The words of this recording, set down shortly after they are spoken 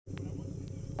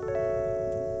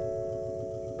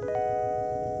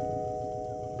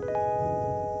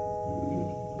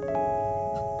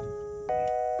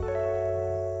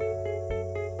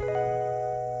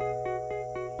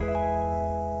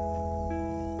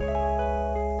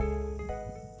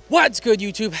What's good,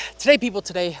 YouTube?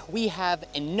 Today we have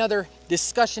another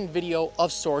discussion video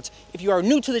of sorts. If you are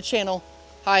new to the channel,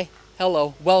 hi,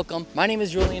 hello, welcome. My name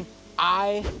is Julian.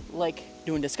 I like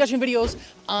doing discussion videos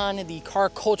on the car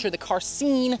culture, the car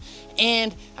scene,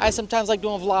 and I sometimes like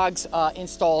doing vlogs,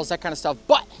 installs, that kind of stuff.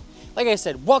 But like I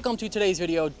said, welcome to today's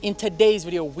video. In today's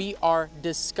video, we are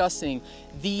discussing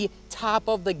the top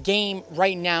of the game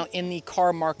right now in the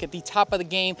car market. The top of the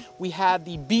game, we have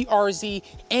the BRZ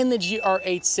and the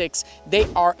GR86. They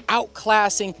are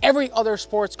outclassing every other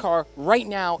sports car right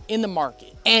now in the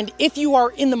market. And if you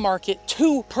are in the market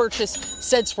to purchase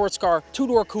said sports car,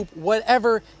 two-door coupe,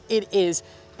 whatever it is,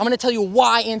 I'm gonna tell you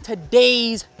why in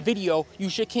today's video you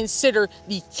should consider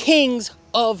the kings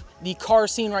of the car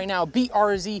scene right now,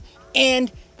 BRZ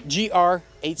and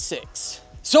GR86.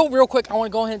 So real quick, I wanna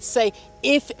go ahead and say,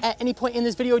 if at any point in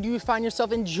this video do you find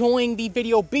yourself enjoying the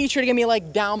video, be sure to give me a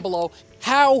like down below.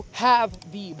 How have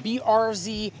the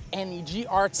BRZ and the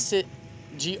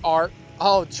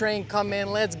oh, train come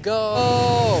in, let's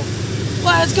go.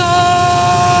 Let's go!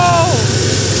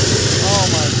 Oh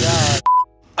my God.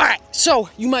 All right, so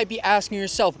you might be asking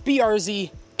yourself,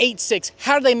 BRZ 86,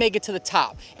 how do they make it to the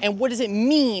top? And what does it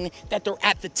mean that they're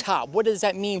at the top? What does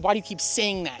that mean? Why do you keep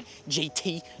saying that?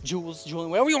 JT, Jules, Julian,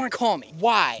 whatever you want to call me.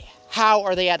 Why? How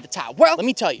are they at the top? Well, let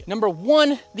me tell you. Number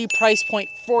one, the price point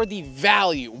for the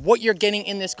value. What you're getting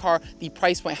in this car, the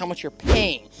price point, how much you're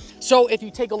paying. So if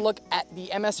you take a look at the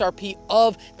MSRP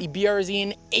of the BRZ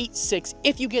and 86,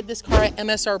 if you get this car at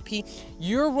MSRP,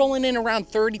 you're rolling in around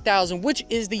 30,000, which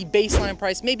is the baseline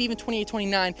price, maybe even 28,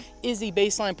 29 is the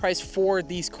baseline price for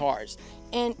these cars.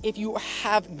 And if you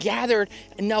have gathered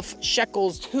enough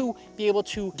shekels to be able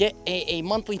to get a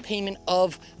monthly payment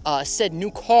of said new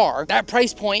car, that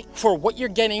price point for what you're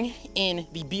getting in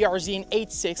the BRZ and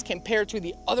 86 compared to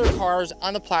the other cars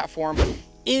on the platform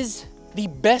is the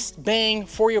best bang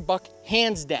for your buck,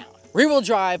 hands down. Rear-wheel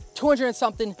drive, 200 and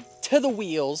something to the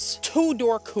wheels,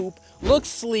 two-door coupe, looks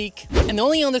sleek, and the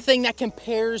only other thing that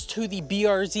compares to the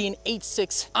BRZ and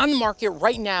 86 on the market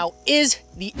right now is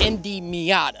the ND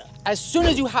Miata. As soon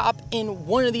as you hop in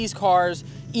one of these cars,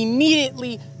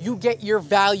 immediately you get your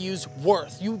values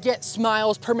worth. You get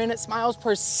smiles per minute, smiles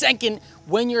per second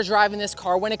when you're driving this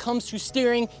car. When it comes to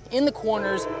steering in the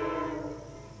corners,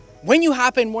 when you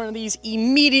hop in one of these,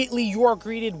 immediately you are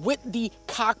greeted with the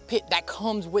cockpit that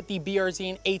comes with the BRZ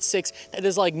and 86 that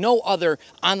is like no other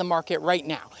on the market right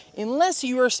now. Unless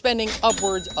you are spending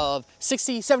upwards of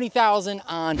 60, 70,000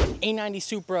 on A90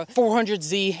 Supra,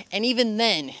 400Z, and even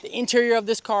then, the interior of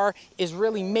this car is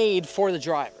really made for the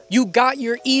driver. You got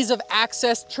your ease of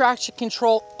access, traction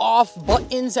control off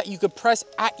buttons that you could press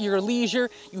at your leisure.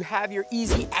 You have your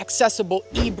easy accessible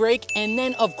e-brake, and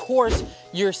then of course,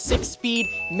 your 6-speed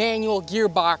manual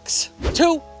gearbox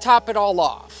to top it all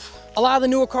off. A lot of the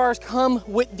newer cars come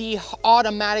with the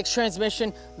automatic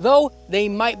transmission, though they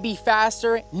might be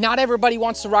faster. Not everybody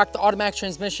wants to rock the automatic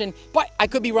transmission, but I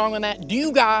could be wrong on that. Do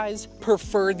you guys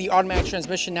prefer the automatic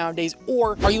transmission nowadays,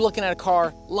 or are you looking at a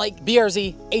car like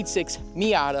BRZ 86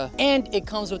 Miata, and it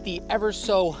comes with the ever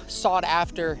so sought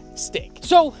after stick?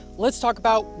 So let's talk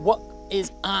about what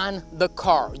is on the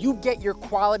car. You get your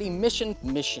quality Michelin.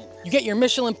 You get your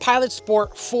Michelin Pilot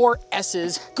Sport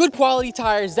 4S's, good quality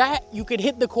tires that you could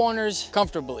hit the corners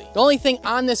comfortably. The only thing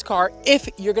on this car, if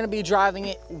you're gonna be driving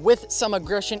it with some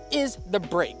aggression, is the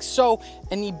brakes. So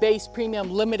in the base premium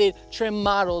limited trim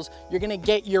models, you're gonna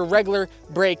get your regular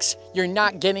brakes. You're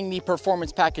not getting the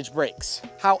performance package brakes.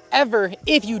 However,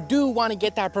 if you do wanna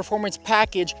get that performance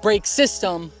package brake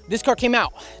system, this car came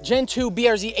out. Gen 2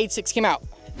 BRZ 86 came out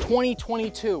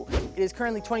 2022. It is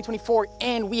currently 2024,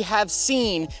 and we have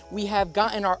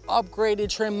gotten our upgraded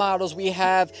trim models. We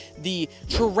have the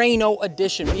Terreno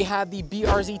edition, we have the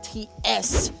BRZ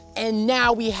TS, and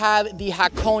now we have the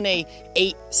Hakone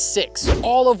 86,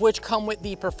 all of which come with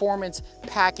the performance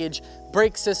package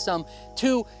brake system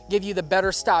to give you the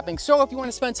better stopping. So if you want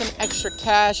to spend some extra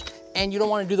cash and you don't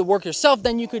want to do the work yourself,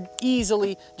 then you could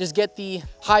easily just get the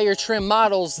higher trim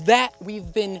models that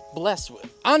we've been blessed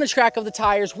with. On the track of the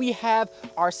tires, we have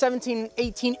our 17 and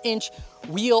 18 inch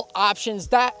wheel options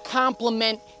that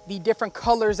complement the different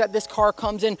colors that this car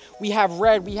comes in. We have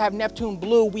red, we have Neptune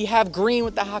blue, we have green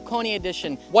with the Hakone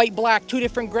edition, white, black, two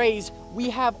different grays. We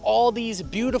have all these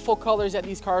beautiful colors that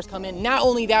these cars come in. Not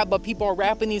only that, but people are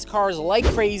wrapping these cars like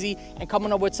crazy and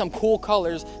coming up with some cool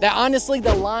colors that honestly,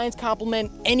 the lines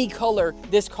complement any color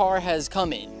this car has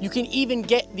come in. You can even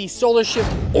get the Solar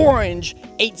Shift Orange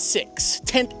 86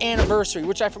 10th anniversary,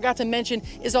 which I forgot to mention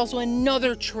is also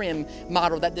another trim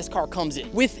model that this car comes in.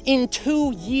 reason. Within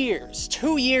 2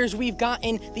 years, we've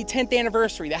gotten the 10th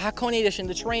anniversary, the Hakone Edition,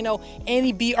 the Terreno, and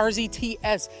the BRZ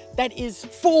TS. That is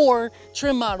 4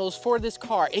 trim models for this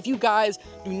car. If you guys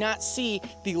do not see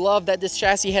the love that this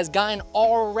chassis has gotten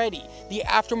already, the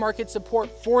aftermarket support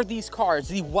for these cars,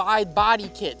 the wide body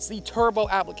kits, the turbo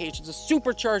applications, the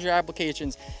supercharger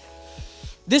applications,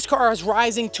 this car is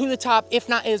rising to the top, if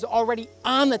not is already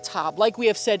on the top, like we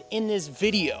have said in this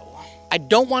video. I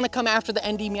don't want to come after the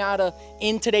ND Miata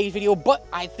in today's video, but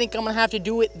I think I'm gonna have to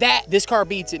do it. This car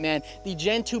beats it, man. The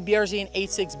Gen 2 BRZ and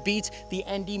 86 beats the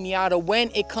ND Miata when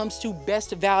it comes to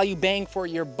best value bang for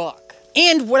your buck.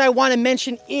 And what I want to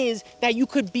mention is that you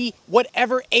could be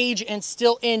whatever age and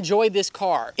still enjoy this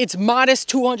car. Its modest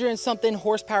 200 and something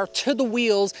horsepower to the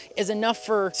wheels is enough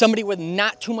for somebody with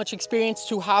not too much experience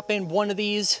to hop in one of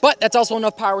these, but that's also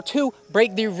enough power to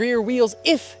break the rear wheels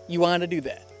if you want to do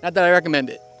that. Not that I recommend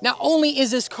it. Not only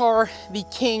is this car the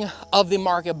king of the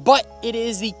market, but it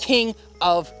is the king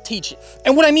of teaching.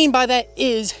 And what I mean by that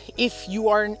is, if you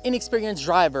are an inexperienced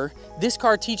driver, this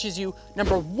car teaches you,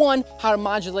 number one, how to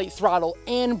modulate throttle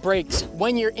and brakes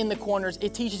when you're in the corners.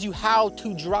 It teaches you how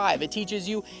to drive. It teaches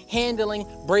you handling,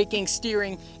 braking,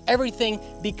 steering, everything,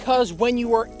 because when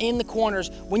you are in the corners,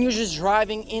 when you're just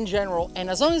driving in general, and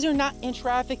as long as you're not in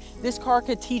traffic, this car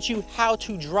could teach you how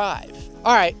to drive.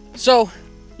 All right, so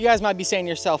you guys might be saying to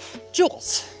yourself,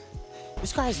 Jules,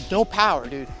 this car has no power,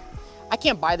 dude. I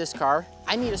can't buy this car.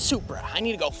 I need a Supra. I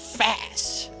need to go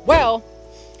fast. Well,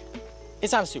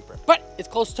 it's not a Supra, but it's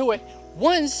close to it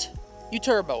once you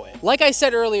turbo it. Like I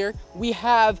said earlier, we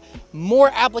have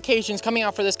more applications coming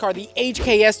out for this car. The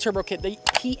HKS turbo kit, the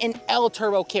P&L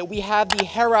turbo kit. We have the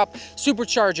Harrop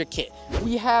supercharger kit.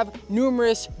 We have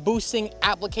numerous boosting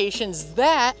applications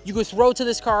that you could throw to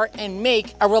this car and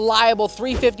make a reliable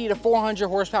 350 to 400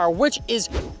 horsepower, which is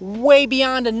way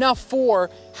beyond enough for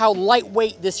how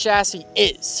lightweight this chassis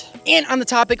is. And on the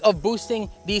topic of boosting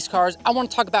these cars, I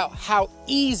want to talk about how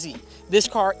easy this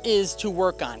car is to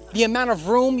work on. The amount of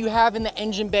room you have in the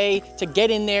engine bay to get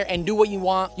in there and do what you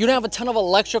want. You don't have a ton of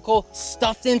electrical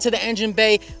stuffed into the engine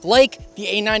bay like the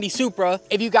A90 Supra.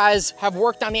 If you guys have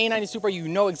worked on the A90 Supra, you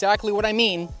know exactly what I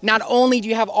mean. Not only do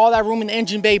you have all that room in the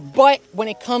engine bay, but when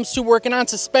it comes to working on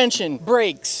suspension,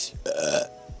 brakes,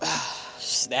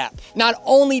 snap. Not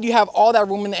only do you have all that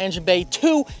room in the engine bay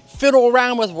to fiddle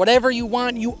around with whatever you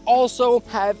want, you also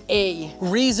have a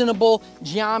reasonable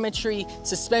geometry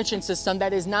suspension system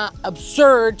that is not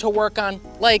absurd to work on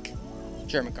like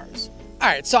German cars. All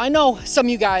right, so I know some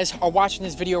of you guys are watching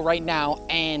this video right now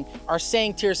and are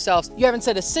saying to yourselves, you haven't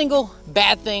said a single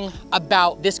bad thing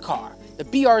about this car. The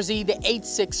BRZ, the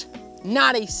 86,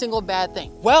 not a single bad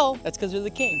thing. Well, that's because you're the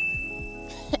king.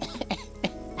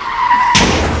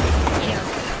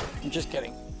 I'm just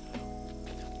kidding.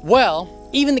 Well,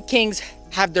 even the kings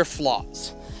have their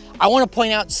flaws. I want to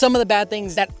point out some of the bad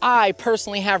things that I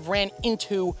personally have ran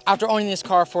into after owning this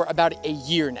car for about a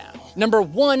year now. Number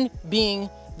one being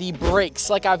the brakes.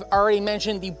 Like I've already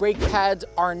mentioned, the brake pads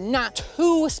are not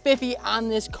too spiffy on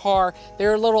this car.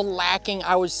 They're a little lacking,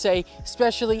 I would say,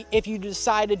 especially if you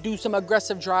decide to do some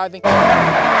aggressive driving.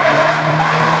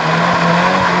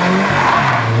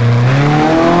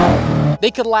 They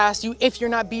could last you if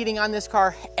you're not beating on this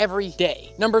car every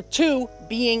day. Number two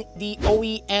being the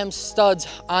OEM studs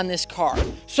on this car.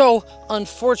 So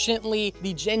unfortunately,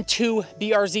 the Gen 2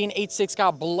 BRZ and 86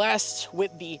 got blessed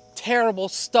with the terrible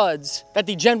studs that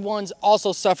the Gen 1s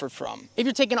also suffered from. If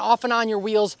you're taking off and on your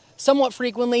wheels somewhat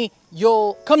frequently,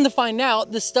 you'll come to find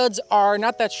out the studs are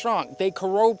not that strong. They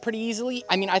corrode pretty easily.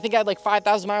 I mean, I think I had like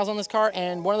 5,000 miles on this car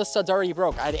and one of the studs already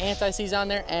broke. I had anti-seize on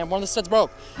there and one of the studs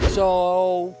broke.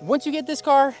 So once you get this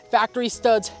car, factory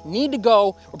studs need to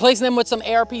go. Replacing them with some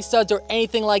ARP studs or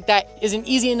anything like that is an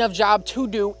easy enough job to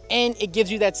do, and it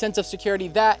gives you that sense of security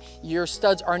that your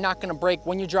studs are not gonna break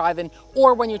when you're driving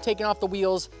or when you're taking off the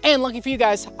wheels. And lucky for you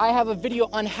guys, I have a video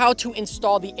on how to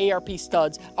install the ARP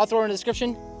studs. I'll throw it in the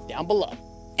description down below.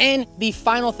 And the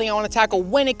final thing I want to tackle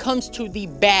when it comes to the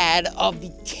bad of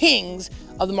the kings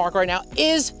of the market right now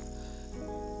is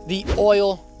the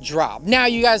oil drop. Now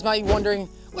you guys might be wondering,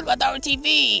 what about the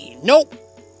RTV? Nope,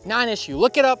 not an issue.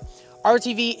 Look it up.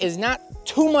 RTV is not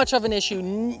too much of an issue.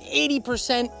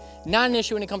 80% not an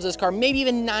issue when it comes to this car, maybe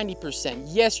even 90%.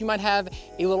 Yes, you might have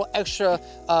a little extra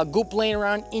goop laying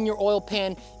around in your oil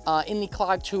pan, in the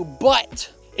clog tube,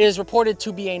 but it is reported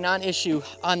to be a non-issue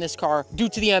on this car due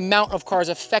to the amount of cars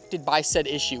affected by said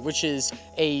issue, which is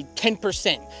a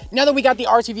 10%. Now that we got the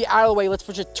RTV out of the way, let's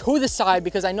push it to the side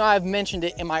because I know I've mentioned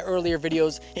it in my earlier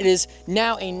videos. It is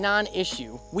now a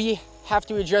non-issue. We have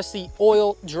to address the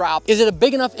oil drop. Is it a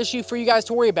big enough issue for you guys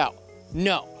to worry about?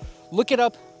 No. Look it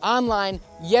up online,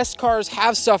 yes, cars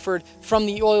have suffered from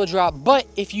the oil drop, but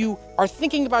if you are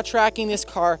thinking about tracking this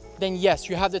car, then yes,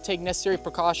 you have to take necessary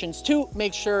precautions to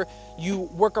make sure you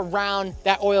work around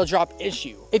that oil drop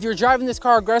issue. If you're driving this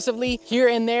car aggressively here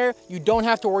and there, you don't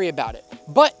have to worry about it.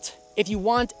 But if you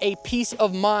want a peace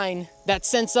of mind, that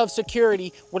sense of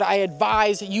security, what I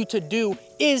advise you to do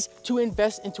is to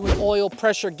invest into an oil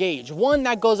pressure gauge, one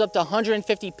that goes up to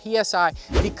 150 PSI,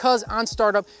 because on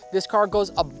startup, this car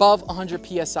goes above 100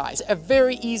 PSI. It's a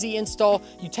very easy install.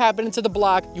 You tap it into the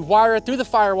block, you wire it through the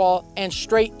firewall and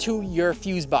straight to your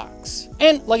fuse box.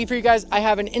 And lucky for you guys, I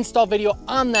have an install video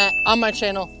on that on my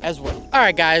channel as well. All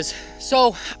right, guys,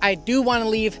 so I do want to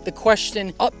leave the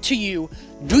question up to you.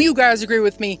 Do you guys agree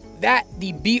with me that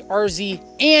the BRZ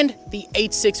and the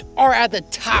 86 are at the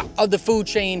top of the food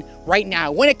chain right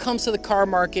now when it comes to the car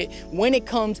market, when it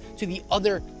comes to the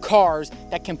other cars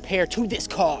that compare to this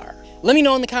car? Let me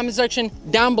know in the comment section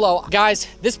down below. Guys,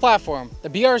 this platform, the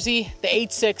BRZ, the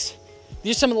 86,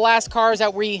 these are some of the last cars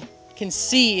that we can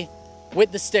see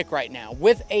with the stick right now,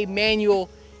 with a manual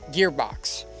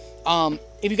gearbox.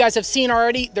 If you guys have seen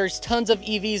already, there's tons of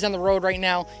EVs on the road right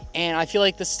now, and I feel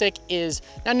like the stick is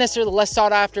not necessarily less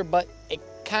sought after, but it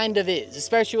kind of is,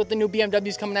 especially with the new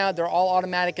BMWs coming out. They're all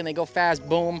automatic and they go fast,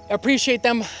 boom. Appreciate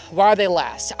them while they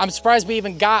last. I'm surprised we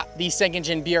even got the second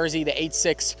gen BRZ, the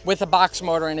 86, with a box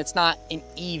motor and it's not an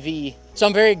EV. So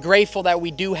I'm very grateful that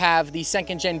we do have the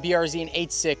second gen BRZ and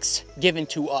 86 given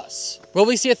to us. Will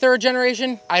we see a third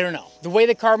generation? I don't know. The way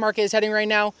the car market is heading right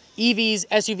now, EVs,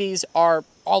 SUVs are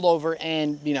all over,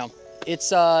 and you know,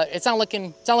 it's not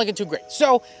looking too great.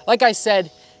 So like I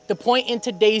said, the point in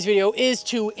today's video is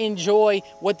to enjoy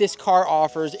what this car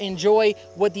offers, enjoy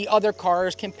what the other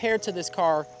cars compared to this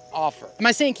car offer. Am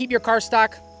I saying keep your car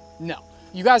stock? No.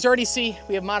 You guys already see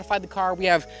we have modified the car. We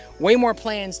have way more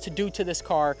plans to do to this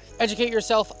car. Educate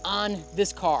yourself on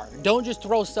this car. Don't just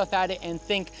throw stuff at it and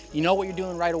think you know what you're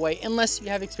doing right away unless you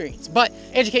have experience. But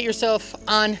educate yourself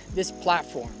on this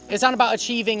platform. It's not about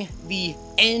achieving the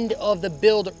end of the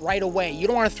build right away. You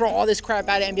don't want to throw all this crap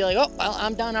at it and be like, oh, well,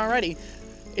 I'm done already.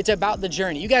 It's about the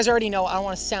journey. You guys already know I don't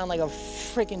want to sound like a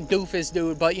freaking doofus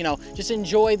dude, but you know, just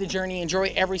enjoy the journey,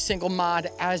 enjoy every single mod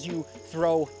as you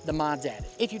throw the mods at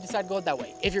it. If you decide to go that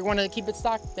way. If you're going to keep it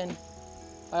stock, then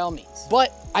by all means.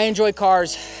 But I enjoy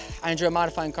cars. I enjoy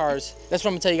modifying cars. That's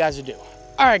what I'm gonna tell you guys to do.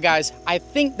 All right, guys, I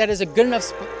think that is a good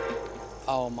enough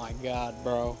oh my God,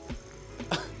 bro.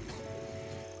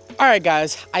 All right,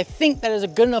 guys, I think that is a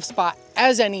good enough spot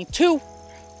as any to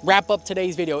wrap up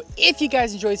today's video. If you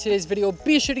guys enjoyed today's video,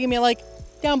 be sure to give me a like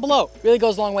down below. It really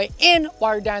goes a long way. And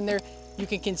while you're down there, you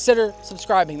can consider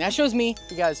subscribing. That shows me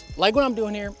you guys like what I'm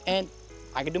doing here and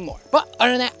I can do more. But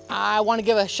other than that, I want to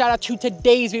give a shout out to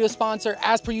today's video sponsor,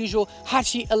 as per usual,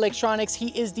 Hachi Electronics. He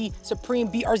is the supreme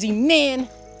BRZ man,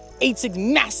 86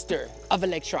 master of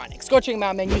electronics. Go check him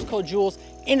out, man. Use code Jules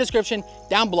in the description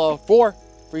down below for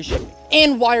free shipping.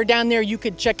 And while you're down there, you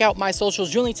could check out my socials,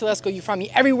 Julian Telesco. You find me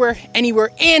everywhere,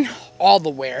 anywhere, and all the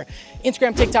where.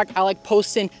 Instagram, TikTok, I like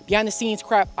posting behind the scenes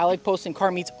crap. I like posting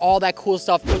car meets, all that cool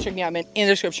stuff. Go check me out, man, in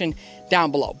the description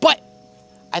down below. But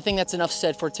I think that's enough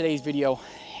said for today's video,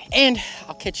 and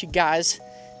I'll catch you guys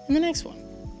in the next one.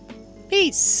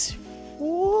 Peace.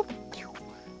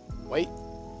 Wait,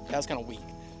 that was kind of weak.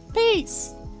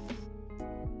 Peace.